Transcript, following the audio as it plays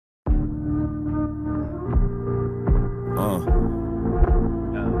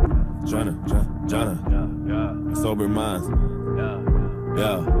Jonna, sober minds.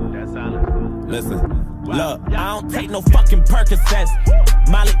 Listen, look, I don't take no fucking Percocets,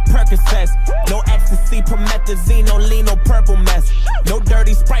 Molly Percocets, no ecstasy, promethazine, no lean, no purple mess, no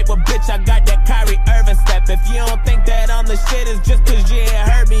dirty Sprite, but bitch, I got that Kyrie Irving step. If you don't think that I'm the shit, it's just cause you ain't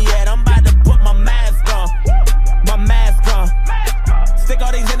heard me yet. I'm about to put my mask on, stick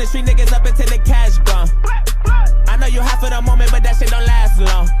all these industry niggas up until the cash gone. I know you hot for the moment, but that shit don't last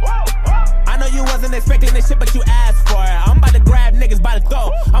long. I know you wasn't expecting this shit, but you asked for it. I'm about to grab niggas by the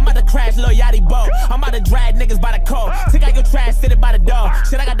throat. I'm about to crash Lil Yachty boat. I'm about to drag niggas by the coat. Take out your trash, sit it by the door.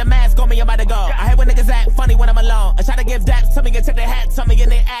 Shit, I got the mask on me, I'm about to go. I hate when niggas act funny when I'm alone. I try to give daps to me and take their hats on me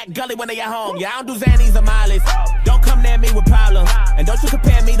and they act gully when they at home. Yeah, I don't do Xannies or Mollies. Don't come near me with problems. And don't you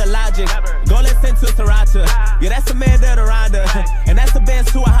compare me to Logic. Go listen to Sriracha. Yeah, that's a man to the Ronda. And that's a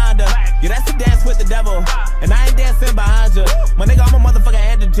Benz to a Honda. Yeah, that's a dance with the devil. And I ain't dancing behind you. My nigga, I'm a motherfucking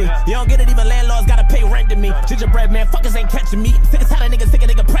entity. You don't get it, even landlords gotta pay rent to me. Gingerbread man, fuckers ain't catching me. Sick as how that nigga sick a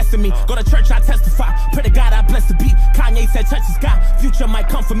nigga pressing me. Go to church, I testify. Pray to God, I bless the beat. Kanye said touch the sky. Future might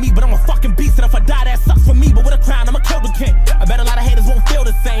come for me, but I'm a fucking beast. And if I die, that sucks for me. But with a crown, I'ma kill the king. I bet a lot of haters won't feel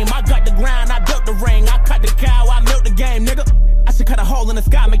the same. I got the ground, I built the ring. I cut the cow, I milked the game, nigga. I should cut a hole in the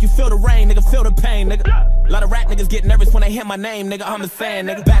sky, make you feel the rain, nigga, feel the pain, nigga. A lot of rap niggas get nervous when they hear my name, nigga, I'm the same,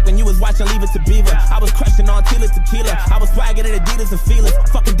 nigga. Back when you was watching Leave It to Beaver, I was crushing on Tila Tequila. I was swagging at Adidas and feelers.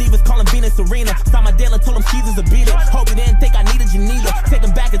 Fucking divas calling Venus Serena. Saw my deal and told him Jesus to beat it. Hope you didn't think I needed you neither. Take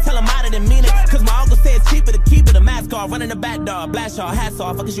him back and tell him I didn't mean it. Cause my uncle said it's cheaper to keep it. A mask off, running the back door, blast y'all, hats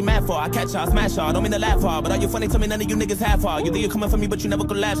off. Fuck is you mad for? I catch y'all, smash y'all. Don't mean to laugh hard, but are you funny to me? None of you niggas half hard. You think you're coming for me, but you never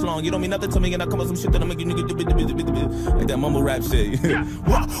could last long. You don't mean nothing to me, and I come with some shit that'll make you niggas do like that mumble rap shit.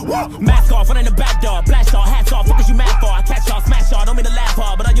 Mask off, running the back door, blast y'all, hats off. Fuck is you mad for? I catch y'all, smash y'all. Don't mean to laugh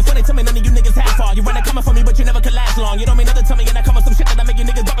hard, but are you funny to me? None of you niggas half hard. You running coming for me, but you never could last long. You don't mean nothing to me, and I come with some shit that'll make you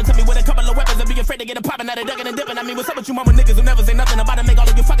niggas bumping to me with a couple of weapons and be afraid to get a poppin' out of ducking and dipping. I mean, what's up with you mama niggas who never say nothing? I'm about to make all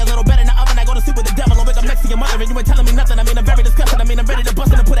of you fuckers a little better in the oven. I go to sleep with the devil and wake up next to your mother, and you ain't telling me nothing. I mean, I'm very disgusting. I mean, I'm ready to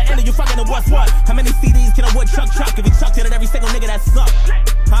bust it and put an end to you fucking and what's what? How many CDs can a wood chuck? If you chucked it at every single nigga that sucked,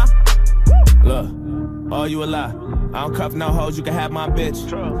 huh? Look, oh, you a lie. I don't cuff no hoes, you can have my bitch.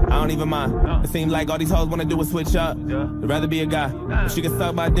 I don't even mind. It seems like all these hoes wanna do is switch up. They'd rather be a guy. If she can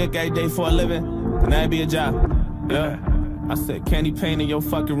suck my dick every day for a living, then that'd be a job. Yeah. I said candy paint in your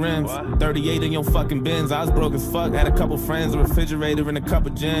fucking rims, 38 in your fucking bins. I was broke as fuck, had a couple friends, a refrigerator and a cup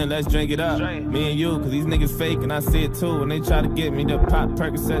of gin. Let's drink it up, me and you, cause these niggas fake and I see it too. And they try to get me to pop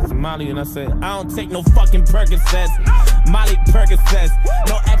Percocets and Molly, and I said I don't take no fucking Percocets, Molly Percocets,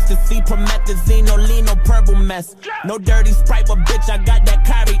 no ecstasy, promethazine, no lean, no purple mess, no dirty Sprite, but bitch, I got that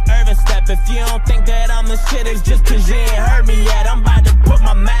Kyrie Irving step. If you don't think that I'm the shit, it's just cause you ain't heard me yet. I'm about to put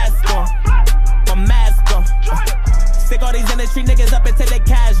my mask on, stick all these industry niggas up until they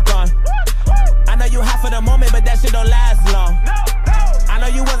cash gone. I know you hot for the moment, but that shit don't last long. I know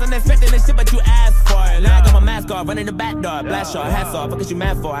you wasn't expecting this shit, but you asked for it. Now I got my mask off, running the back door, blast y'all, hats off. Fuck is you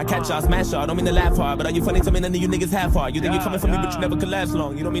mad for? I catch y'all, smash y'all. Don't mean to laugh hard, but are you funny to me? None of you niggas half hard. You think you're coming for me, but you never could last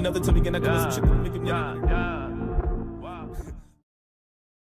long. You don't mean nothing to me, and I come with some shit that make you